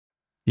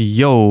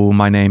Yo,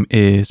 my name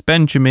is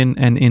Benjamin,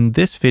 and in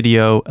this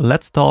video,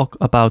 let's talk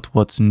about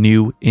what's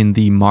new in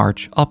the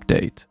March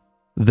update.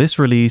 This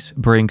release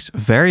brings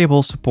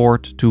variable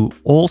support to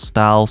all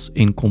styles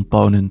in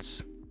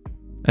components.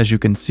 As you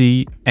can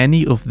see,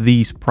 any of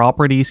these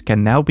properties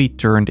can now be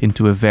turned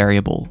into a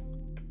variable,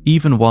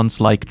 even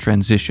ones like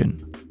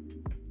transition.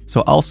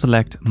 So I'll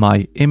select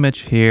my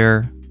image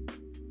here,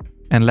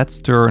 and let's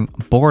turn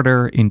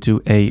border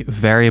into a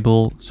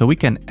variable so we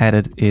can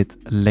edit it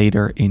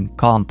later in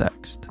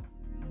context.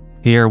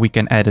 Here we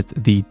can edit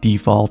the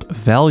default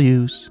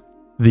values.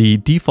 The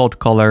default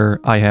color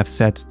I have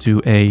set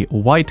to a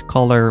white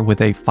color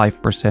with a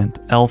 5%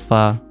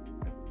 alpha.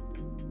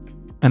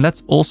 And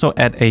let's also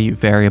add a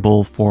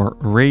variable for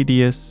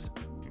radius.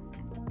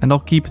 And I'll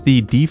keep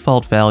the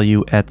default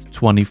value at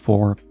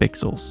 24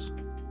 pixels.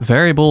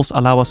 Variables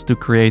allow us to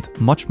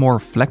create much more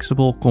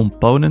flexible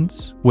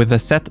components with a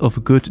set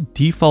of good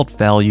default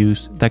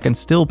values that can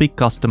still be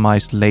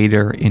customized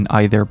later in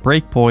either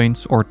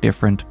breakpoints or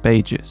different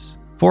pages.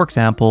 For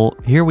example,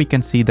 here we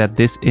can see that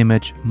this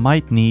image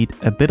might need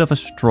a bit of a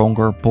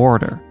stronger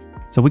border.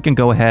 So we can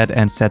go ahead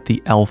and set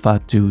the alpha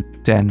to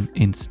 10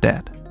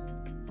 instead.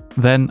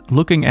 Then,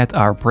 looking at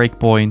our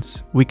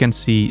breakpoints, we can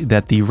see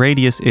that the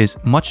radius is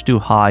much too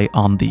high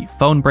on the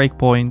phone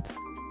breakpoint.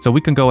 So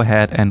we can go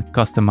ahead and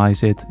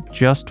customize it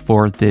just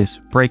for this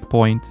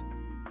breakpoint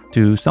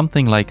to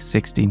something like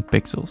 16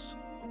 pixels.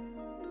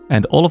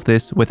 And all of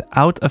this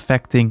without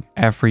affecting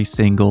every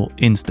single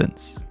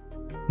instance.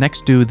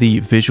 Next to the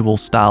visual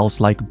styles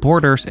like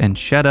borders and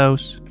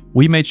shadows,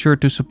 we made sure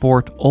to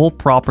support all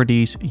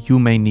properties you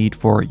may need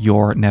for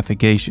your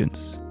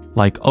navigations,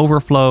 like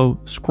overflow,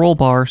 scroll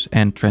bars,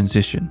 and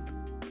transition,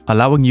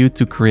 allowing you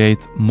to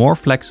create more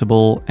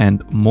flexible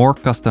and more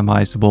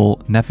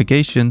customizable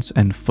navigations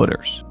and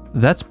footers.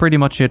 That's pretty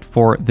much it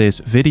for this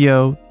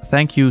video.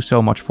 Thank you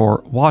so much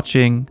for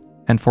watching,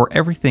 and for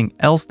everything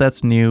else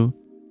that's new,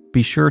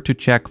 be sure to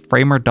check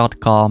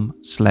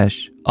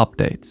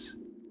framer.com/updates.